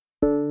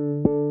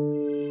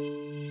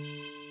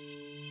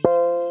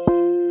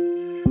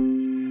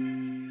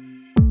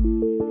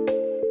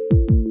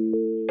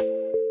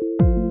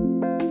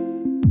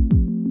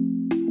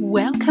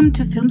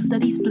Welcome to Film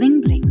Studies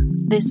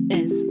Bling-bling. This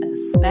is a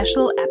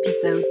special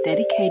episode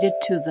dedicated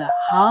to the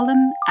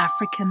Harlem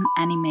African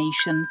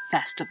Animation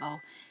Festival.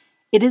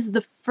 It is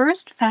the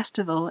first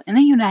festival in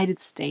the United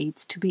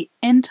States to be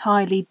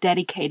entirely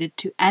dedicated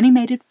to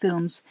animated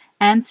films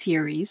and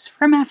series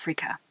from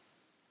Africa.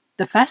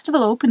 The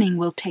festival opening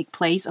will take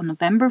place on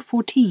November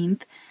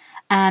 14th,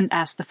 and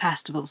as the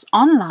festival's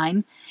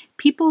online,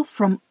 people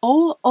from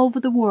all over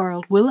the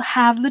world will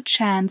have the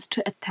chance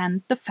to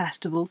attend the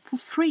festival for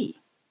free.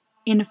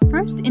 In the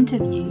first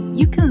interview,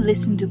 you can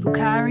listen to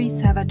Bukari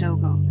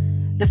Savadogo,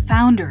 the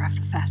founder of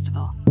the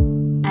festival.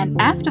 And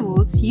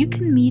afterwards, you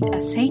can meet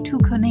Aseitu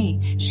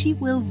Kone. She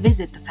will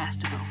visit the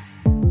festival.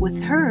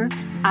 With her,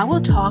 I will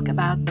talk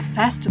about the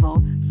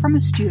festival from a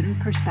student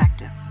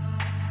perspective.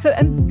 So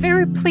I'm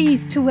very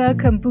pleased to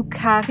welcome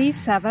Bukari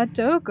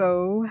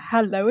Savadogo.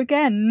 Hello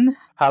again.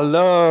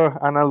 Hello,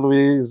 Ana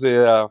Louise.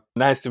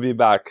 Nice to be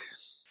back.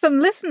 Some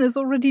listeners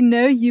already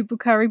know you,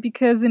 Bukari,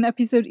 because in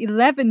episode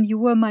 11, you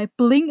were my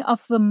Bling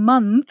of the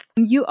Month.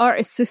 You are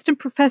assistant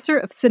professor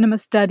of cinema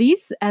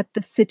studies at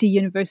the City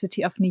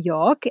University of New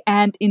York.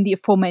 And in the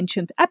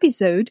aforementioned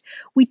episode,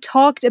 we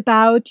talked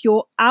about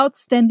your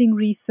outstanding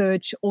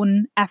research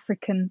on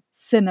African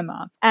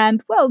cinema.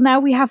 And well,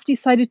 now we have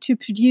decided to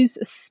produce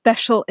a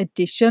special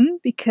edition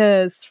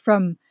because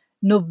from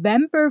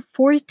November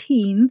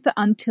 14th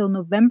until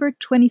November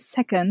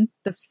 22nd,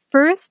 the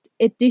first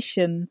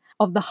edition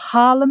of the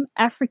Harlem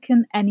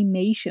African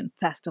Animation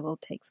Festival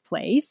takes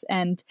place,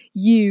 and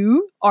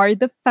you are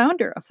the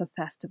founder of the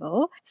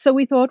festival. So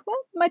we thought, well,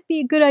 it might be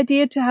a good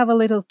idea to have a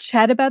little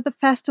chat about the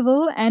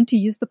festival and to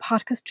use the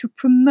podcast to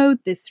promote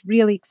this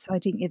really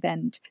exciting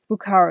event.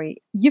 Bukari,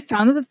 you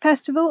founded the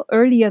festival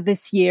earlier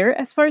this year,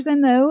 as far as I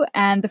know,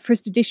 and the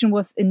first edition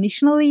was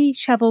initially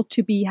scheduled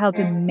to be held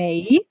in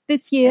May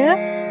this year.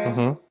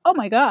 Mm-hmm. Oh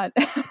my God.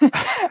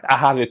 I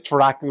had a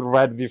track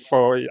right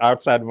before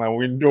outside my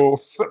window.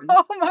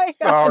 Oh my God.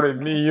 Sorry,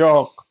 New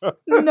York.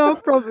 No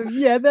problem.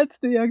 Yeah, that's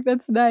New York.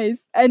 That's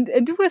nice. And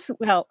it was,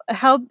 well,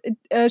 held,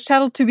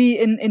 scheduled to be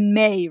in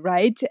May,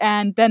 right?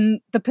 And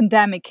then the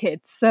pandemic hit.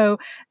 So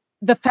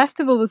the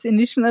festival was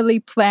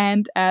initially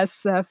planned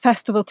as a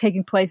festival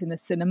taking place in a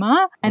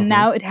cinema, and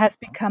now it has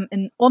become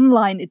an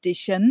online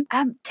edition.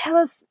 Tell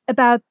us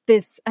about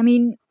this. I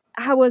mean,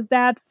 how was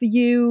that for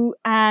you?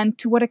 And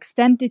to what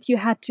extent did you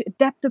have to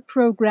adapt the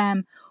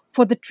program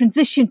for the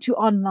transition to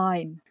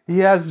online?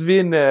 It has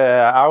been,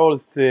 I will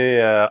say,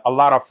 a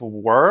lot of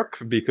work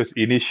because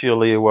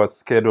initially it was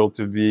scheduled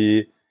to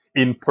be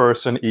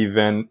in-person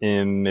event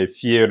in a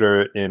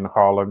theater in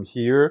Harlem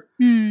here.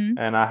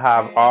 And I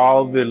have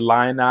all the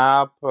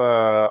lineup,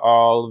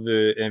 all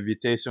the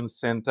invitations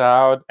sent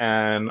out,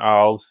 and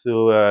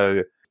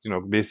also,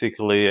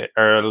 basically,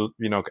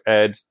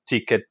 air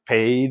ticket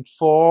paid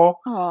for.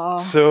 Aww.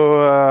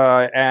 So,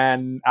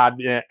 and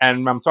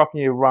I'm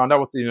talking around, that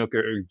was,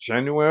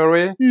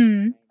 January.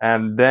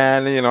 And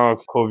then,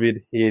 COVID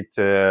hit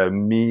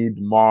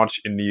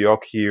mid-March in New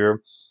York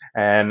here.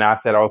 And I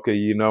said, okay,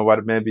 you know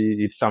what,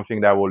 maybe it's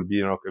something that will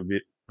be, a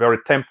bit very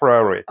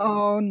temporary.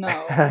 Oh, no.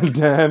 And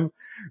then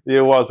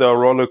it was a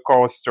roller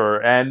coaster.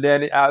 And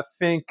then I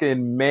think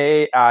in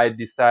May, I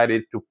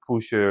decided to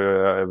push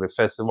the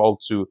festival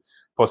to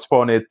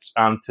postpone it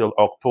until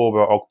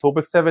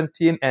October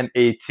 17 and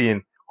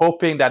 18,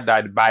 hoping that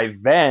by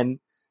then,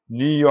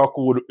 New York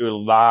would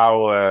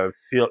allow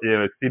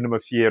cinema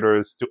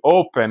theaters to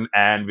open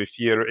and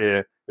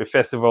the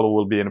festival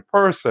will be in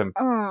person.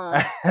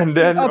 And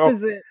then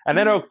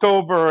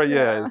October,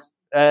 yes.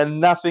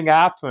 And nothing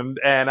happened.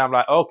 And I'm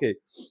like, okay,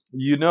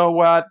 you know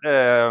what?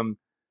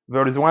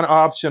 There is one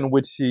option,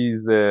 which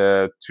is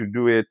to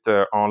do it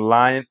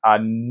online. I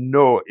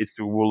know it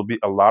will be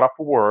a lot of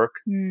work.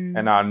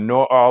 And I knew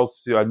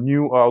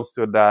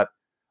also that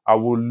I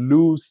will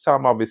lose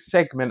some of the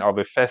segment of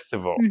the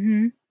festival.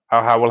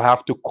 I will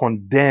have to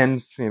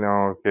condense,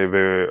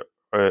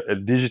 a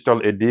digital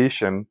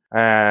edition.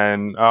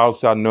 And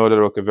also I know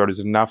that, there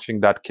is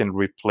nothing that can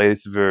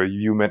replace the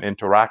human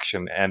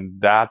interaction.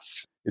 And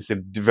it's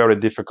very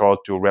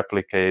difficult to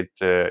replicate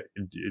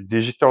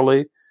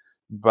digitally.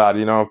 But,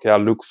 I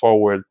look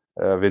forward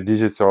the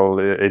digital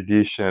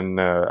edition,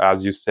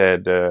 as you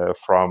said,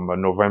 from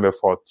November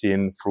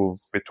 14 through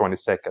the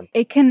 22nd.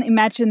 I can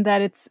imagine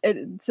that it's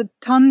a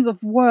tons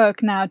of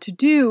work now to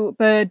do,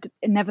 but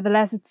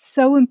nevertheless, it's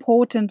so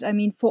important. I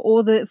mean,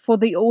 for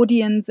the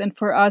audience and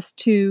for us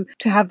to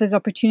have this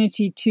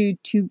opportunity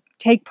to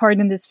take part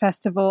in this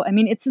festival. I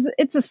mean,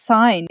 it's a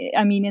sign.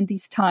 I mean, in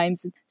these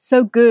times, it's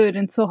so good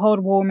and so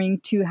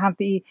heartwarming to have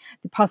the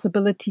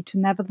possibility to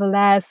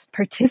nevertheless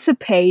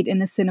participate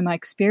in a cinema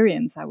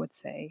experience, I would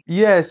say.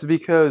 Yes,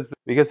 because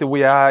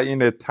we are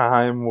in a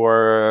time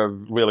where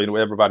really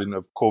everybody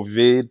knows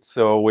COVID,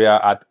 so we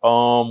are at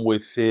home. We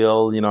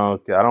feel, I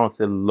don't want to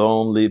say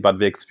lonely, but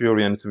the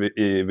experience,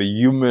 the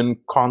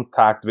human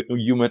contact, the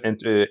human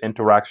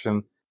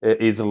interaction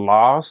is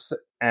lost.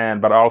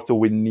 But also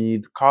we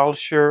need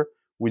culture.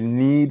 We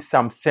need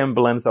some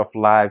semblance of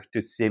life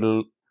to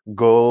still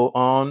go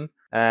on.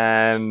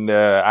 And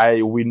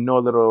we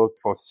know that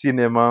for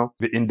cinema,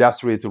 the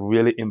industry is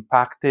really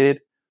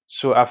impacted.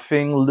 So I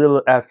think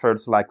little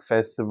efforts like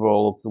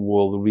festivals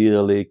will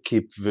really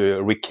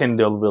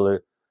rekindle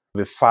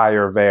the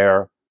fire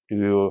there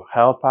to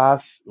help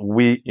us,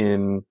 we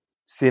in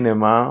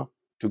cinema,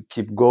 to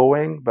keep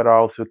going, but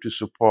also to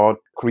support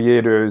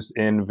creators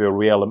in the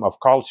realm of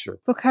culture.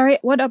 Bukhari,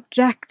 what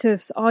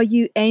objectives are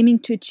you aiming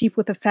to achieve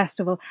with the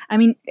festival? I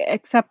mean,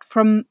 except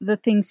from the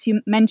things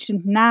you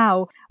mentioned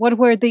now, what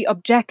were the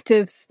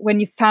objectives when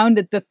you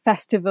founded the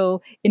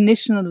festival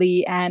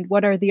initially, and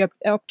what are the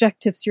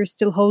objectives you're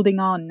still holding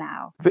on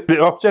now?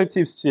 The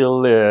objective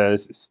still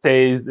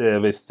stays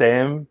the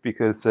same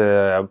because,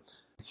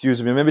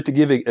 excuse me, maybe to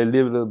give a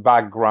little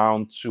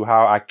background to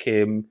how I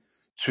came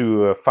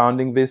to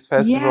founding this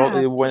festival.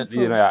 Yeah, It went,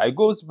 beautiful. it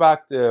goes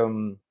back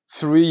to,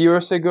 3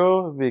 years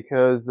ago,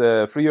 because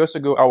 3 years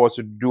ago I was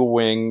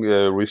doing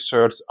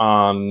research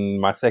on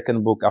my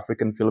second book,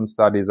 African Film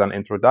Studies and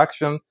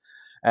Introduction.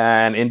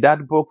 And in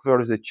that book,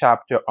 there is a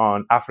chapter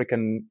on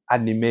African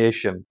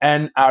animation.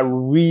 And I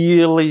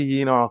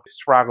really,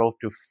 struggled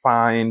to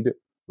find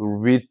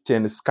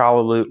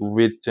scholarly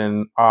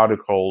written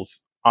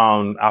articles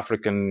on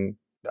African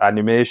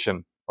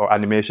animation or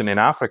animation in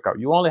Africa.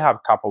 You only have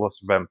a couple of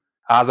them.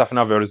 As of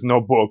now, there is no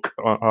book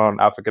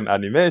on African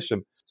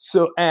animation.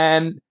 So,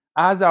 and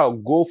as I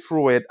go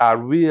through it, I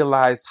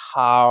realize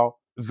how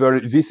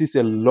this is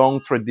a long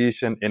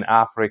tradition in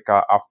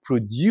Africa of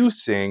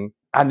producing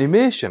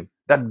animation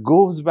that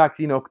goes back,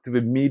 to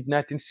the mid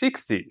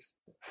 1960s.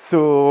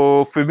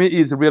 So for me,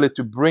 it's really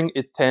to bring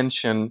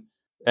attention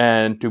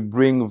and to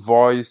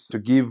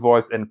give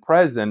voice and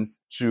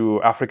presence to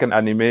African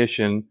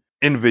animation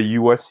in the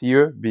US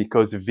here,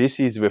 because this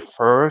is the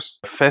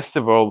first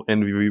festival in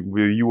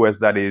the US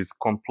that is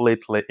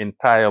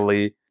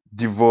entirely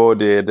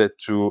devoted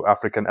to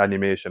African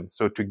animation.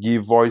 So to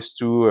give voice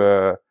to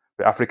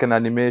the African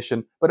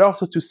animation, but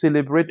also to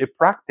celebrate a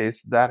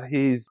practice that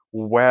is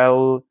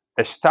well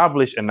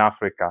established in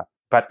Africa.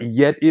 But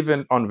yet,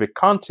 even on the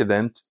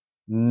continent,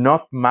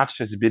 not much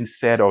has been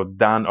said or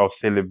done or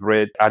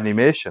celebrate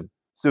animation.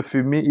 So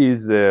for me,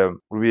 is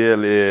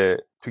really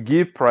to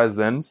give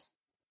presence,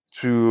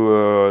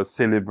 to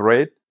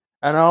celebrate,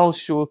 and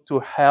also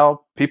to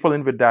help people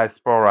in the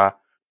diaspora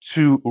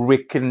to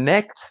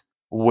reconnect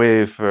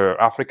with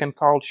African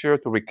culture,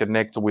 to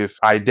reconnect with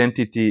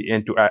identity,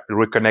 and to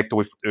reconnect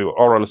with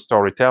oral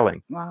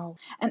storytelling. Wow.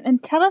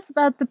 And tell us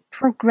about the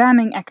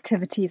programming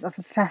activities of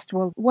the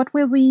festival. What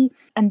will we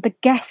and the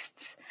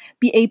guests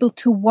be able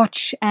to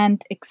watch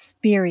and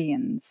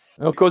experience?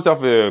 Because of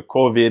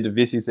COVID,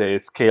 this is a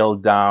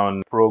scaled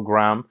down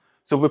program.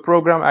 So the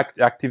program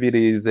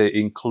activities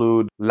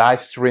include live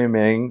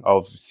streaming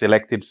of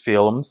selected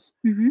films.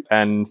 Mm-hmm.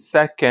 And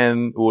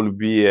second will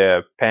be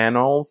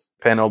panel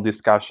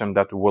discussion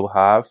that we'll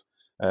have.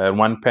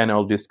 One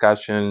panel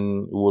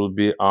discussion will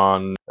be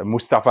on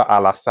Mustafa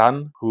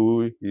Al-Hassan,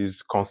 who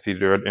is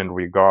considered and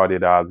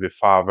regarded as the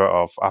father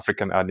of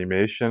African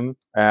animation.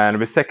 And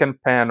the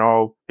second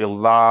panel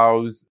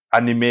allows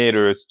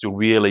animators to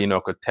really,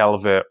 could tell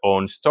their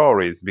own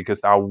stories,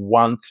 because I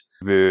want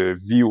the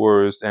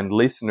viewers and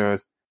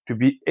listeners to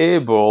be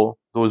able,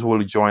 those who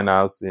will join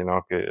us, at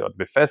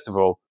the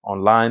festival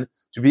online,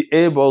 to be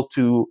able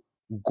to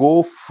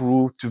go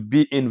through, to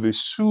be in the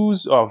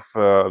shoes of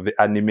the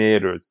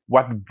animators.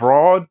 What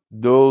brought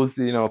those,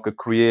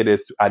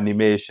 creators to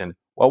animation?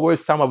 What were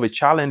some of the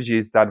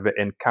challenges that they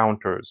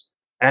encountered?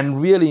 And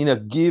really,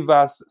 give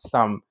us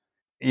some,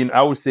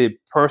 I would say,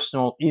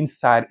 personal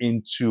insight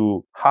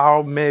into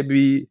how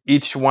maybe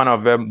each one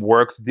of them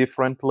works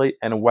differently,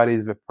 and what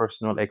is the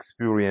personal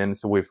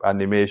experience with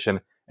animation,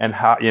 and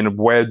how,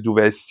 where do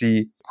they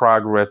see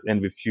progress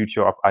in the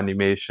future of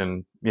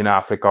animation in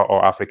Africa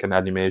or African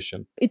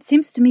animation. It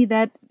seems to me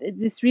that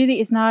this really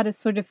is not a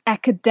sort of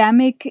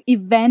academic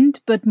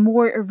event, but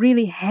more a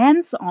really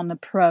hands-on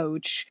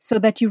approach, so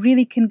that you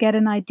really can get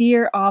an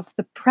idea of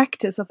the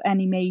practice of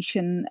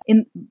animation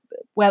in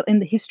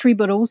the history,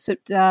 but also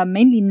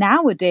mainly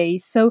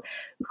nowadays. So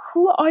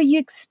who are you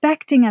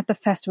expecting at the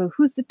festival?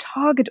 Who's the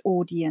target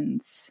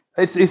audience?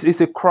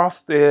 It's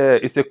across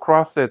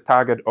a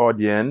target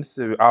audience.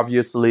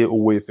 Obviously,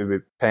 with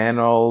the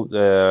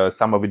panel,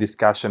 some of the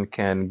discussion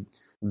can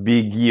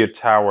be geared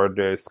toward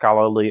the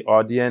scholarly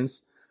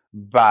audience,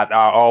 but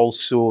I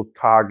also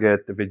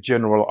target the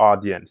general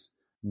audience,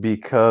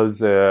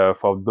 because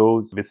for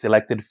the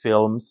selected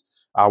films,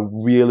 I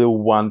really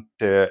want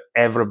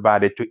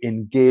everybody to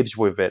engage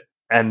with it,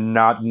 and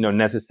not,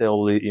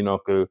 necessarily,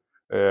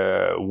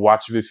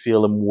 watch the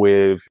film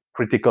with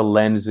critical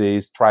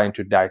lenses, trying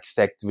to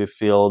dissect the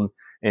film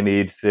and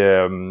its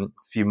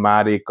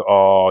thematic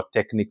or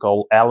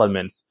technical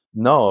elements.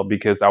 No,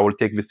 because I will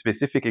take the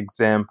specific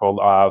example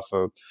of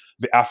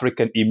the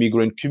African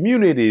immigrant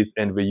communities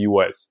in the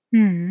US.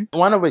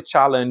 One of the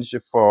challenge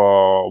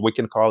for, we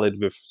can call it,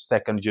 the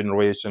second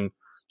generation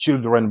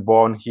children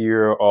born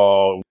here,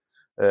 or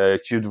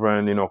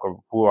children,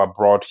 who are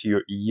brought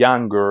here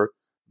younger.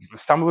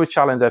 Some of the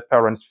challenge that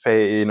parents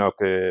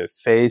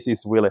face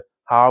is really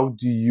how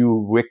do you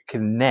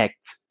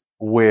reconnect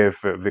with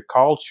the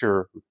culture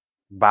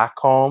back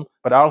home,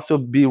 but also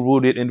be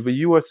rooted in the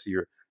US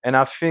here. And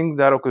I think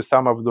that okay,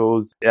 some of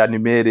those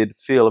animated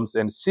films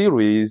and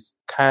series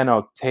kind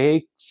of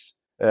takes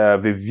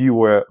the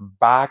viewer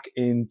back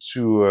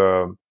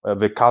into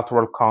the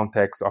cultural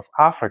context of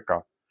Africa.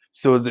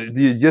 So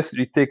just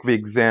you take the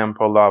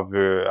example of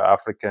the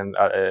African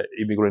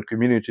immigrant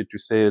community to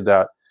say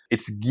that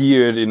it's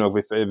geared,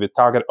 with the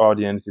target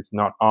audience is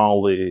not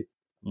only,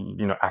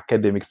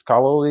 academic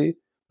scholarly,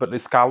 but the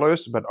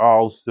scholars, but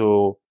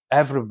also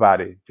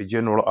everybody, the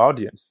general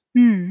audience.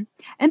 Hmm.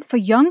 And for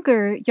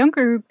younger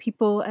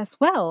people as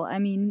well. I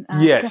mean,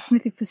 Yes.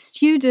 definitely for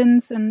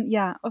students, and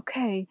yeah,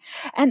 okay.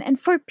 And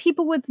for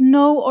people with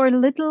no or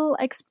little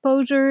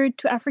exposure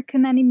to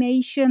African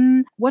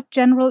animation, what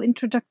general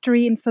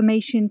introductory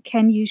information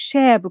can you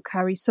share,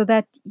 Bukhari, so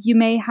that you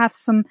may have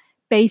some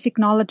basic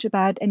knowledge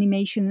about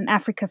animation in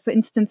Africa? For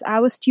instance,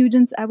 our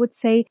students, I would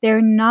say,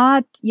 they're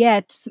not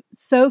yet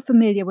so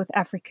familiar with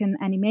African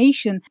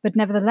animation, but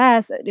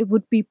nevertheless, it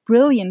would be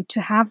brilliant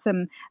to have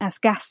them as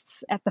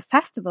guests at the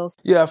festivals.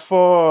 Yeah,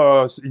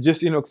 for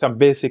just some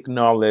basic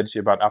knowledge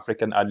about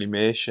African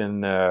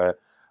animation,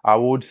 I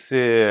would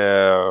say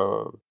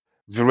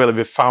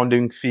the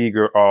founding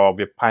figure or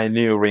the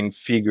pioneering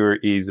figure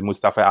is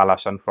Mustafa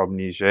Al-Hassan from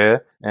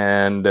Niger,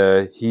 and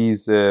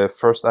his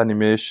first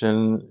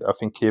animation I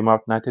think came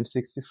out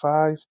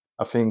 1965.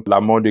 I think La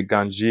Mort de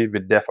Ganji, The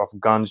Death of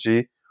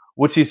Ganji,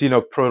 which is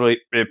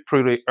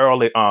pretty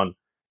early on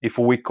if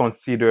we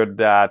consider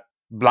that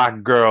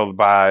Black Girl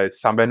by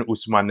Samben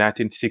Ousmane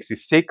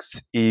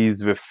 1966 is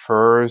the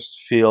first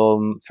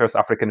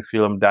African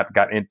film that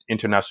got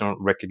international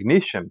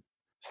recognition.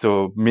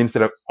 So means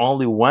that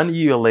only 1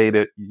 year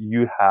later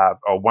you have,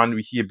 or 1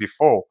 year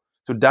before.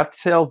 So that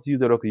tells you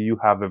that okay, you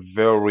have a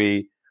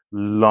very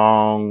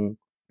long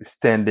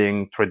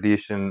standing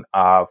tradition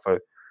of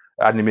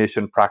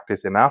animation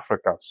practice in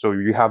Africa. So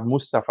you have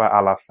Mustafa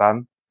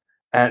Al-Hassan,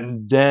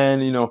 and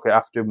then, okay,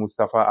 after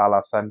Mustafa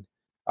Al-Hassan,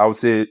 I would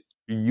say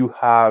you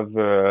have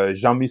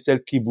Jean-Michel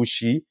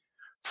Kibushi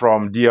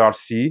from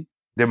DRC,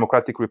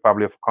 Democratic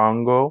Republic of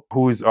Congo,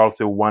 who is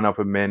also one of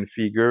the main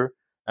figure.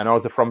 And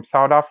also from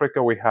South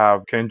Africa, we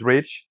have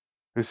Kendrick,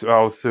 who's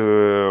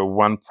also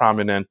one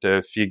prominent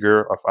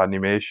figure of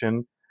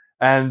animation.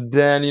 And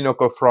then,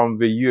 from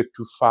the year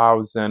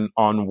 2000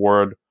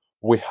 onward,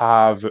 we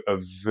have a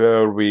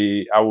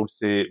very, I would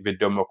say, the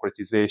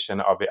democratization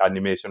of the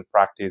animation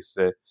practice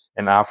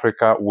in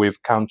Africa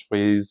with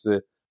countries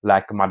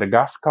like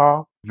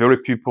Madagascar. Very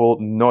people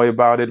know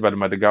about it, but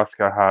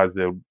Madagascar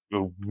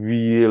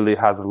really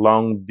has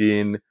long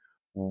been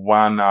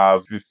one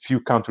of the few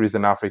countries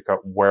in Africa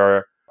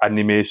where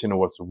animation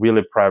was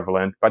really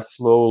prevalent. But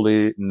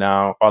slowly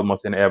now,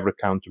 almost in every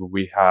country,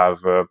 we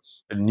have a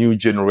new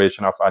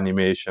generation of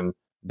animation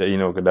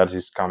that that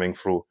is coming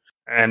through.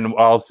 And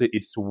also,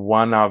 it's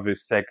one of the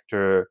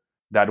sector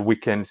that we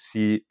can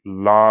see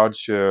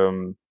large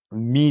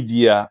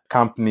media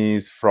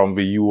companies from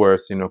the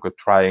US,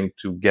 trying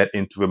to get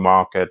into the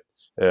market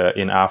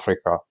in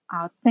Africa.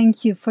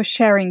 Thank you for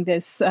sharing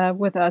this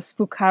with us,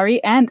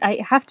 Bukhari. And I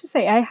have to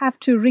say, I have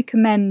to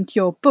recommend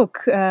your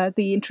book,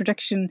 The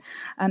Introduction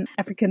on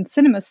African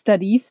Cinema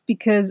Studies,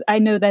 because I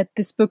know that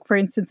this book, for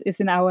instance, is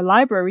in our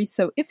library.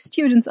 So if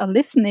students are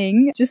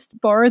listening, just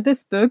borrow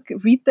this book,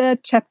 read the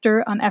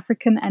chapter on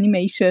African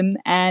animation,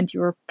 and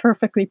you're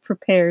perfectly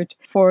prepared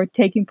for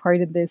taking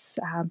part in this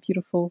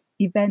beautiful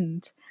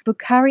event.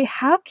 Bukhari,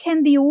 how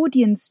can the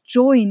audience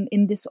join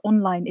in this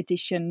online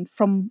edition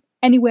from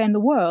anywhere in the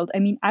world? I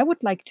mean, I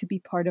would like to be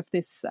part of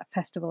this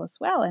festival as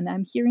well, and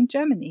I'm here in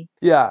Germany.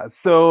 Yeah,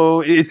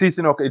 so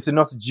it's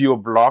not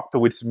geo-blocked,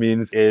 which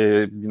means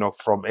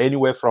from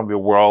anywhere from the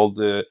world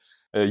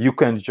you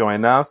can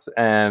join us,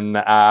 and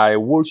I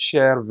will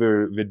share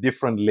the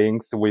different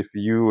links with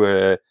you,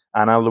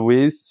 Anna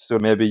Louise. So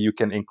maybe you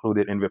can include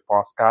it in the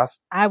podcast.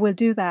 I will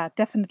do that,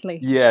 definitely.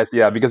 Yes,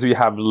 yeah, because we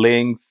have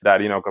links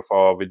that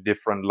for the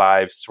different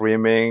live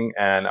streaming,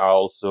 and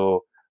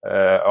also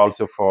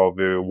for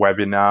the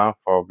webinar,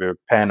 for the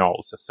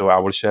panels. So I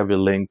will share the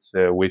links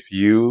with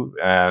you,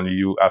 and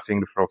I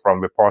think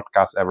from the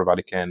podcast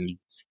everybody can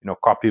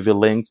copy the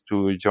link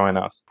to join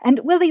us. And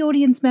will the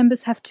audience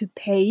members have to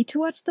pay to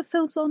watch the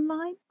films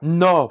online?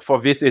 No, for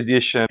this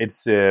edition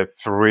it's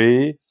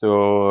free,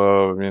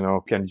 so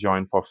can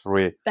join for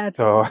free. That's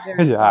So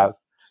very yeah. good.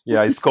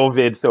 Yeah, it's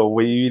COVID, so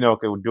we,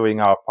 doing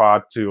our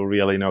part to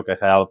really,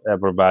 help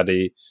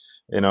everybody,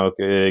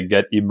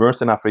 get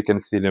immersed in African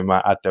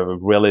cinema at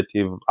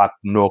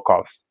no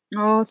cost.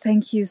 Oh,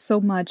 thank you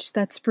so much.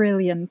 That's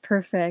brilliant.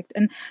 Perfect.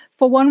 And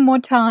for one more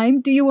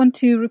time, do you want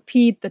to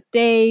repeat the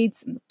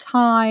dates and the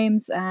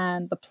times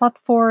and the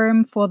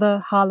platform for the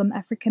Harlem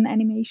African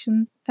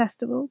Animation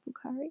Festival,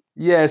 Bukhari?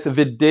 Yes,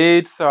 the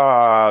dates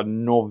are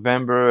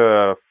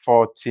November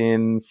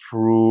 14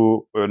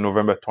 through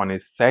November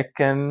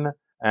 22nd.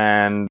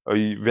 And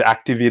the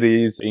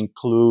activities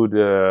include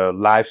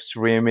live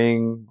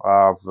streaming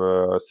of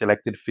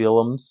selected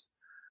films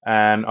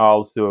and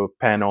also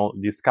panel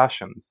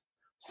discussions.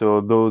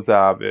 So those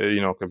are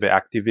the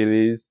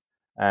activities.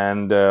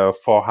 And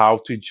for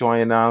how to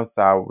join us,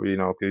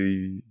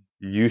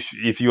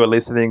 if you are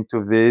listening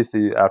to this,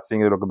 I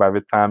think by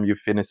the time you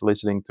finish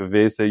listening to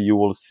this, you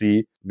will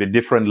see the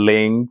different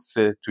links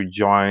to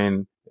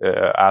join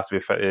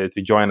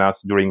to join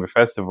us during the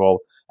festival,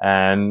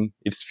 and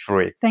it's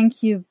free.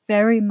 Thank you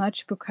very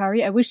much,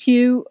 Bukhari. I wish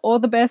you all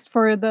the best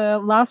for the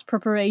last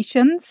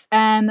preparations,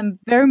 and I'm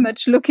very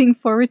much looking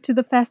forward to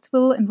the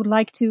festival and would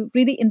like to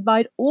really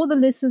invite all the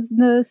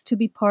listeners to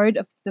be part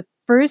of the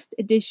first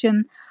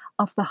edition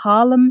of the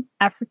Harlem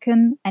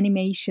African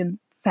Animation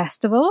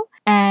Festival.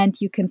 And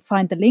you can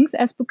find the links,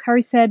 as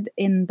Bukhari said,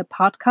 in the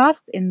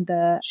podcast, in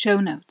the show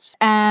notes,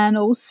 and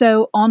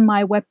also on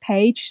my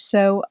webpage.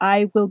 So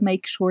I will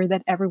make sure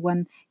that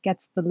everyone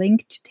gets the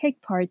link to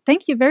take part.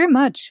 Thank you very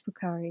much,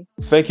 Bukhari.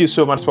 Thank you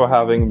so much for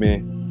having me.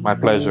 My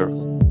pleasure.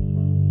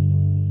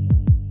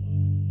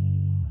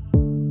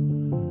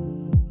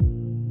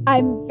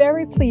 I'm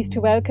very pleased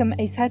to welcome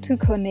Aissatou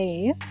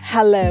Kone.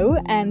 Hello,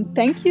 and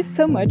thank you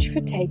so much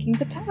for taking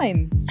the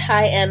time.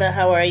 Hi, Anna.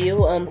 How are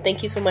you?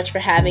 Thank you so much for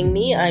having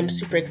me. I'm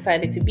super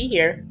excited to be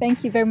here.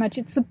 Thank you very much.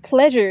 It's a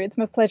pleasure. It's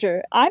my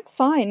pleasure. I'm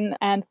fine.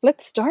 And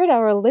let's start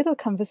our little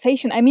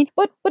conversation. I mean,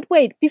 but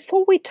wait,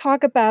 before we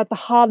talk about the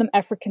Harlem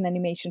African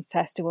Animation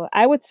Festival,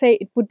 I would say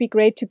it would be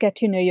great to get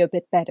to know you a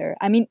bit better.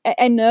 I mean,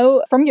 I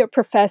know from your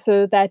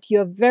professor that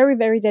you're a very,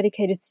 very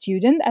dedicated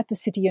student at the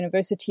City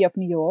University of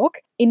New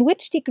York. In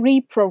which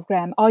degree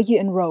program are you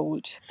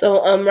enrolled?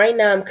 So right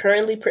now I'm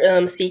currently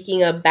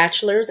seeking a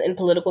bachelor's in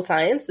political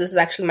science. This is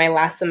actually my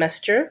last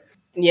semester.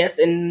 Yes,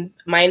 and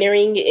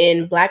minoring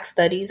in Black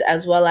Studies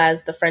as well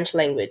as the French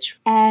language.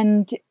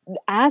 And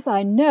as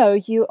I know,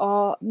 you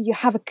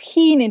have a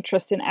keen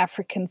interest in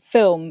African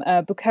film.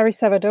 Bukhari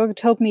Salvador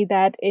told me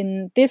that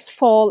in this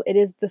fall, it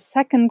is the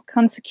second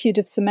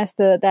consecutive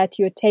semester that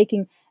you're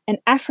taking an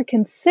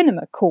African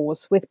cinema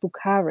course with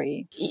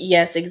Bukhari.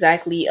 Yes,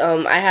 exactly.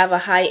 I have a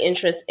high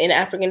interest in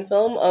African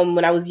film.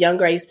 When I was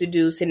younger, I used to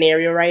do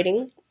scenario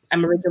writing.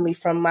 I'm originally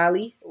from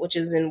Mali, which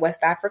is in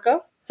West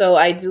Africa. So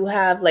I do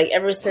have,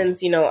 ever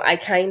since,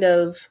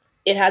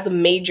 it has a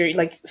major,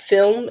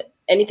 film,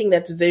 anything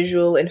that's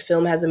visual and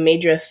film has a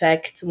major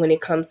effect when it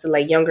comes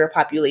to, younger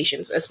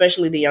populations,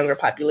 especially the younger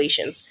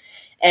populations.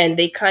 And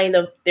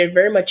they're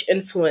very much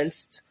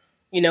influenced,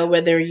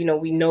 whether,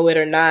 we know it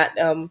or not.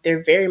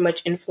 They're very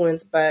much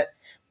influenced by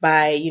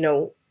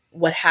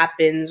what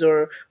happens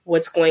or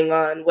what's going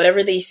on.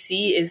 Whatever they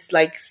see is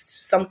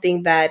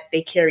something that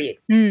they carry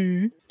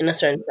in a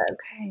certain sense.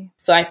 Okay.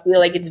 So I feel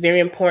like it's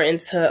very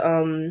important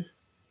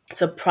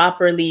to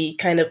properly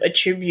kind of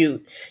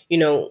attribute,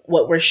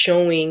 what we're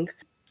showing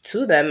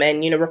to them,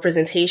 and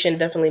representation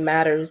definitely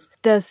matters.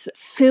 Does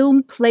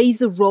film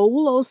plays a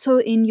role also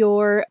in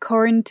your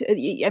current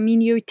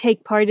you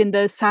take part in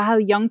the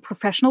Sahel Young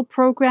Professional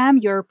Program,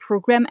 you're a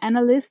program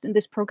analyst in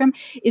this program.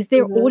 Is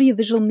there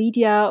audiovisual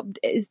media,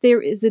 is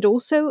it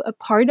also a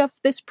part of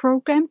this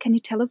program? Can you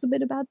tell us a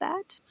bit about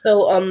that?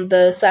 So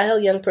the Sahel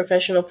Young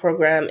Professional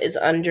Program is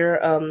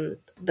under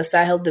the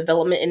Sahel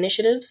Development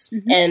Initiatives,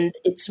 and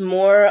it's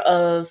more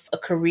of a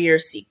career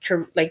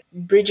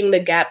bridging the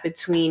gap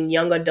between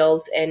young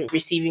adults and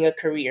receiving a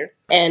career.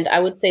 And I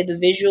would say the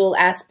visual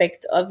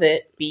aspect of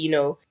it be,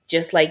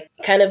 just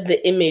kind of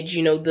the image,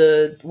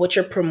 what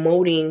you're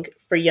promoting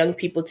for young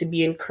people to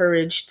be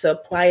encouraged to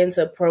apply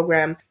into a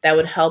program that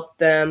would help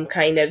them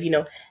kind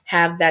of,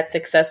 have that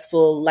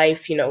successful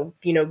life,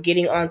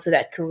 getting onto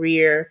that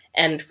career.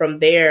 And from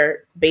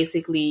there,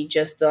 basically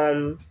just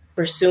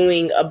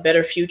pursuing a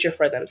better future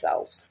for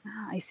themselves.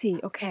 I see.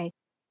 Okay.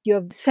 You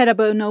have set up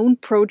an own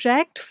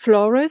project.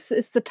 Flores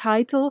is the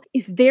title.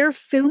 Is there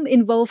film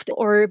involved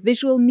or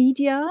visual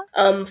media?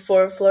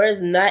 For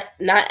Flores, not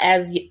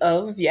as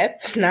of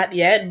yet, not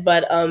yet,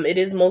 but it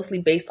is mostly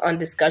based on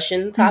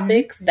discussion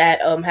topics that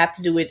have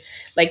to do with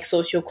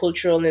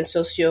socio-cultural and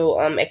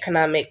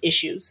socio-economic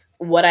issues.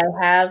 What I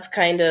have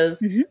kind of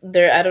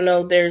there, I don't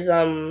know, there's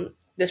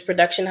this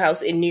production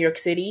house in New York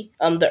City,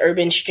 the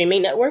Urban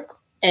Streaming Network.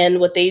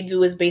 And what they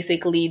do is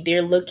basically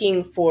they're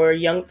looking for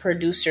young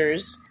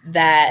producers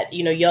that,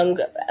 young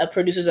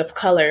producers of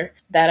color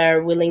that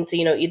are willing to,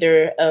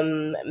 either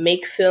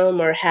make film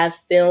or have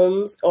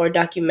films or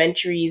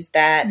documentaries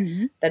that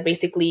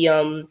basically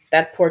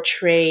that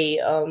portray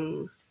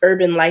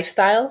urban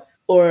lifestyle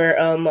or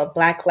a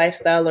Black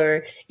lifestyle,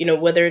 or,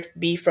 whether it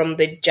be from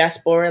the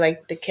diaspora,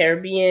 like the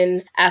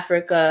Caribbean,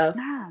 Africa.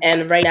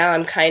 And right now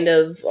I'm kind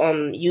of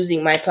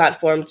using my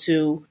platform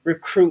to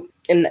recruit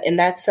in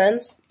that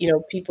sense,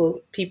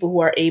 people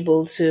who are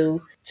able to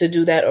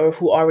do that or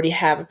who already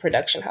have a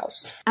production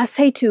house.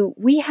 Aissatou,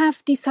 we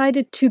have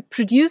decided to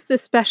produce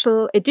this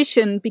special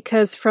edition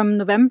because from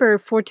November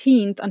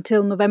 14th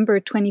until November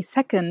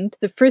 22nd,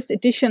 the first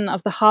edition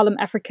of the Harlem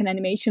African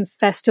Animation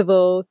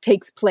Festival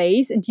takes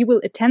place and you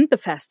will attend the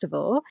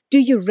festival. Do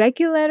you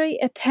regularly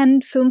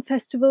attend film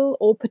festival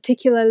or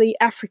particularly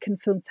African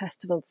film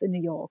festivals in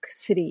New York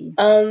City?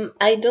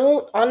 I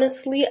don't,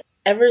 honestly.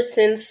 Ever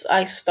since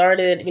I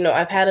started,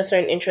 I've had a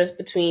certain interest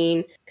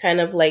between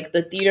kind of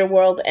the theater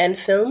world and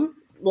film.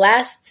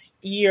 last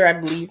year, I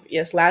believe,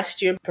 yes,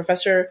 last year,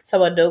 Professor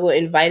Sawadogo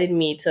invited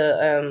me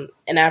to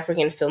an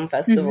African film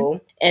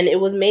festival, and it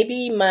was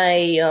maybe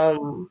my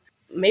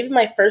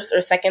first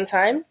or second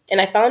time,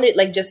 and I found it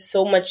like just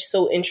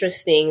so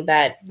interesting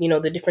that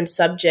the different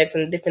subjects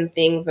and different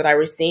things that I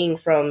was seeing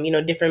from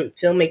different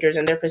filmmakers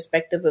and their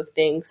perspective of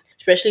things,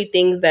 especially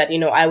things that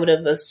I would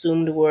have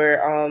assumed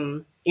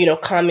were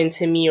common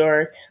to me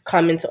or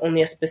common to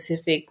only a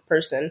specific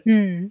person.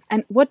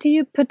 And what do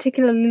you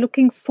particularly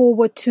looking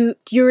forward to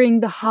during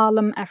the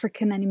Harlem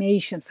African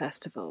Animation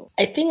Festival?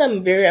 I think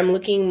I'm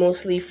looking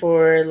mostly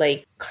for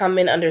like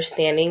common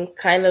understanding,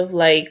 kind of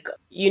like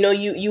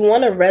you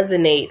want to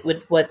resonate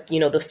with what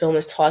the film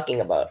is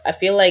talking about. I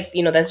feel like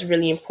that's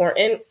really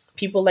important.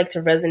 People like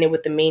to resonate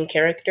with the main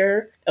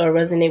character or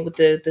resonate with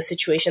the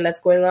situation that's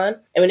going on.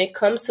 And when it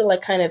comes to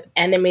like kind of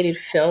animated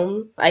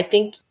film, I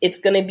think it's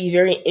going to be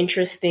very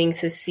interesting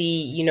to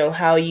see,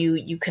 how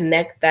you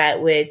connect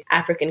that with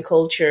African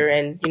culture.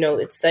 And,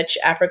 it's such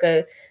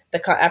African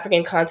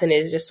continent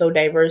is just so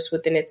diverse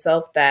within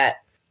itself that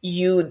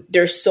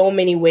there's so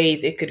many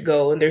ways it could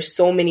go, and there's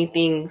so many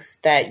things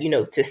that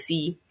to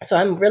see. So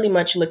I'm really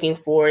much looking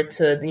forward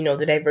to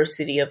the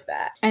diversity of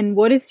that. And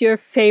what is your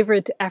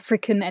favorite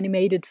African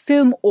animated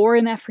film or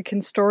an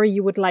African story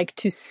you would like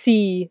to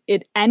see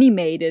it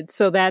animated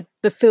so that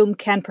the film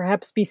can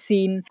perhaps be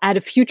seen at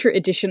a future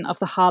edition of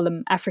the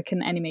Harlem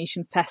African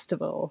Animation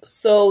Festival?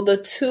 So the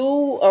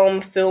two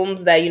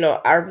films that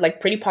are like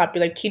pretty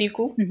popular,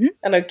 Kirikou.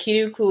 I know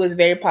Kirikou is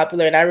very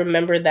popular, and I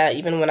remember that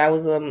even when I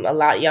was a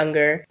lot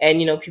younger,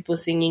 and people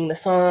singing the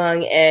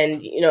song,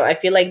 and I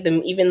feel like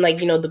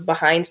the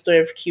behind story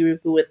of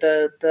Kirikou with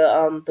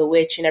the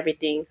witch and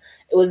everything,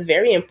 it was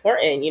very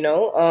important.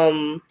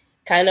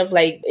 Kind of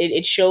like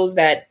it shows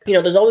that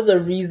there's always a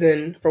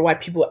reason for why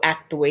people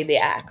act the way they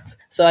act.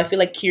 So I feel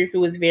like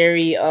Kirikou was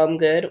very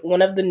good.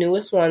 One of the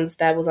newest ones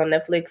that was on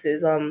Netflix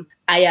is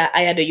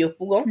Aya de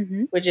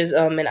Yopugo, which is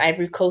an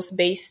Ivory Coast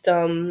based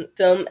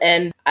film,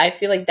 and I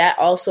feel like that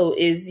also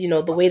is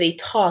the way they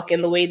talk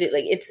and the way that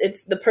like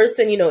it's the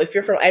person, if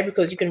you're from Ivory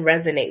Coast, you can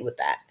resonate with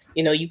that.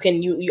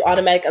 You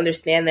automatically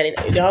understand that it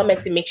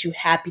automatically makes you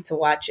happy to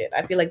watch it.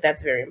 I feel like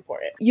that's very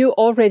important. You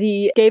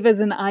already gave us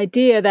an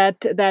idea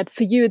that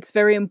for you it's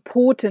very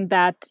important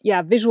that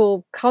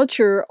visual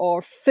culture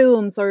or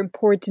films are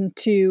important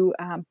to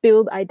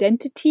build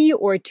identity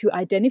or to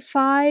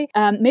identify.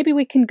 Maybe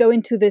we can go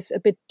into this a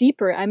bit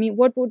deeper. I mean,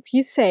 what would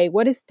you say?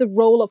 What is the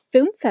role of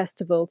film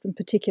festivals in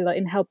particular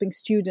in helping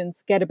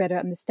students get a better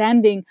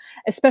understanding,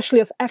 especially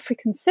of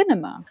African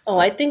cinema? Oh,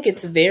 I think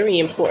it's very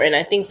important.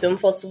 I think film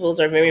festivals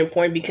are very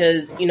important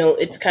because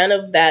it's kind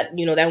of that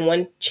that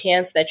one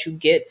chance that you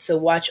get to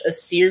watch a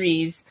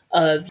series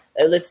of,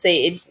 let's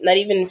say, not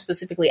even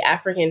specifically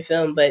African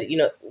film, but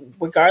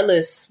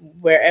regardless,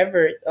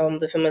 wherever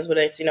the film is,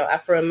 whether it's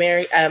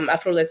Afro-American,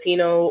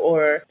 Afro-Latino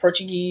or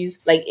Portuguese,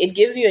 like it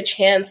gives you a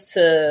chance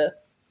to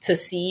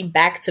see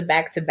back to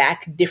back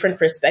different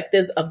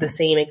perspectives of the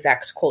same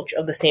exact culture,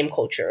 of the same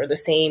culture, or the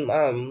same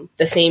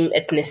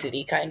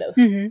ethnicity, kind of.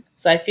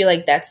 So I feel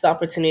like that's the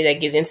opportunity that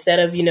gives, instead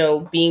of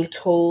being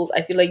told.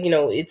 I feel like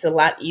it's a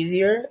lot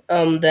easier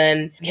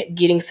than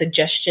getting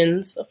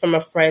suggestions from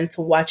a friend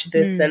to watch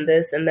this and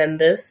this and then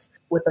this.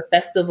 With a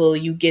festival,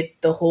 you get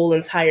the whole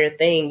entire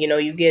thing.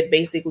 You get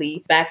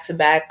basically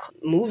back-to-back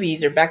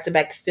movies or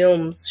back-to-back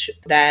films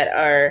that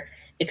are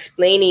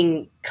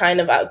explaining kind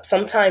of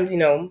sometimes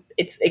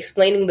it's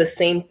explaining the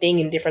same thing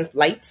in different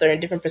lights or in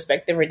different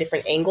perspective or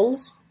different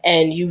angles,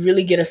 and you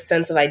really get a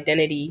sense of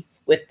identity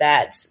with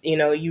that.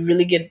 You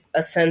really get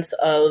a sense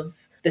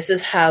of, this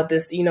is how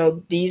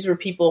these were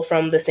people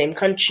from the same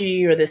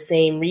country or the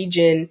same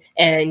region,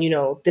 and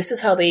this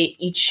is how they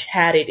each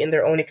had it in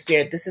their own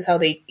experience. This is how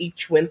they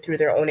each went through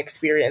their own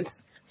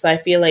experience. So I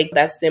feel like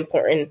that's the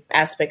important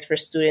aspect for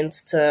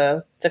students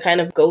to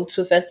kind of go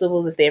to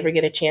festivals if they ever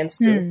get a chance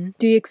to.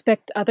 Do you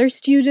expect other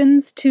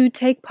students to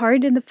take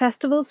part in the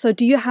festival? So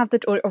do you have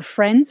that, or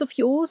friends of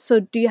yours?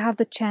 So do you have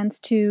the chance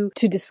to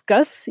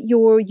discuss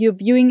your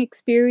viewing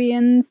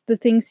experience, the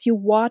things you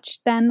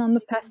watched then on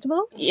the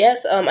festival?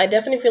 Yes, I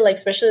definitely feel like,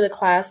 especially the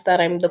course that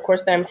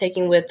I'm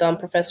taking with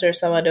Professor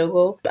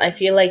Sawadogo, I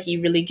feel like he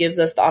really gives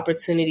us the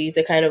opportunity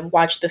to kind of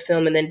watch the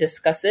film and then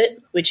discuss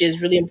it, which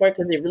is really important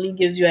because it really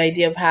gives you an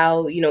idea of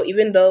how,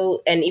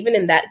 even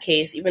in that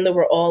case, even though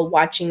we're all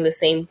watching the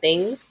same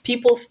thing,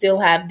 people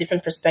still have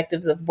different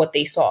perspectives of what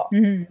they saw.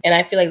 And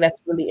I feel like that's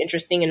really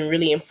interesting and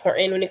really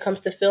important when it comes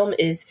to film,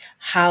 is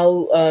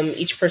how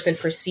each person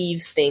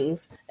perceives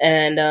things.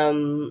 And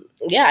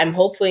I'm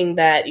hoping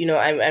that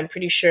I'm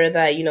pretty sure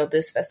that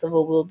this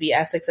festival will be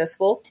as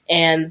successful,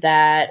 and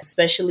that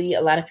especially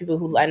a lot of people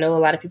who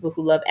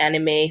love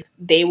anime,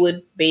 they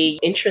would be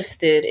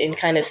interested in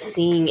kind of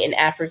seeing an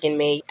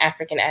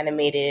African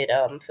animated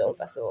film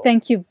festival.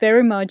 Thank you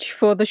very much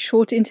for the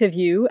short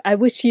interview. I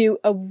wish you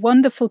a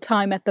wonderful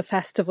time at the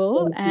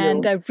festival. Thank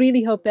And you. I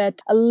really hope that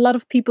a lot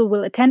of people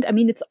will attend. I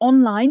mean, it's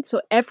online,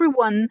 so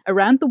everyone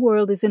around the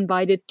world is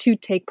invited to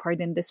take part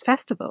in this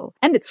festival.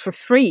 And it's for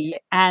free,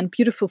 and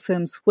beautiful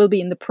films will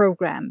be in the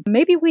program.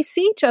 Maybe we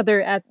see each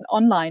other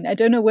online. I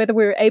don't know whether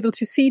we're able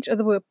to see each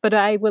other, but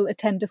I will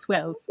attend as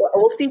well.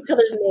 We'll see each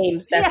other's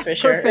names, that's for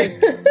sure.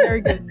 Perfect.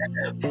 Very good.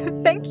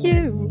 Thank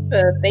you.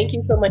 Thank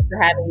you so much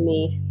for having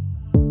me.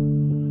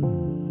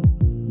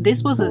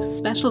 This was a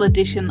special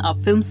edition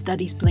of Film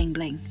Studies Bling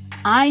Bling.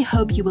 I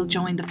hope you will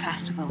join the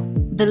festival.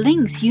 The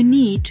links you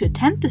need to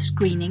attend the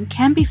screening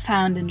can be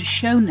found in the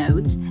show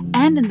notes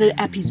and in the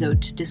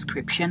episode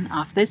description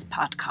of this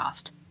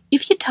podcast.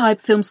 If you type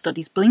Film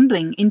Studies Bling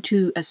Bling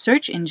into a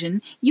search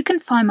engine, you can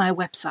find my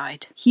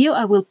website. Here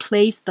I will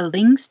place the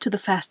links to the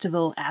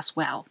festival as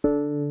well.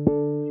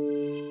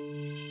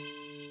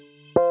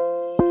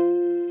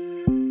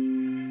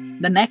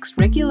 The next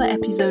regular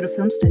episode of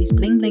Film Studies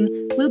Bling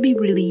Bling will be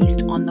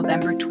released on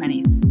November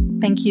 20th.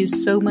 Thank you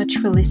so much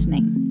for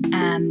listening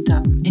and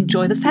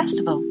enjoy the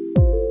festival.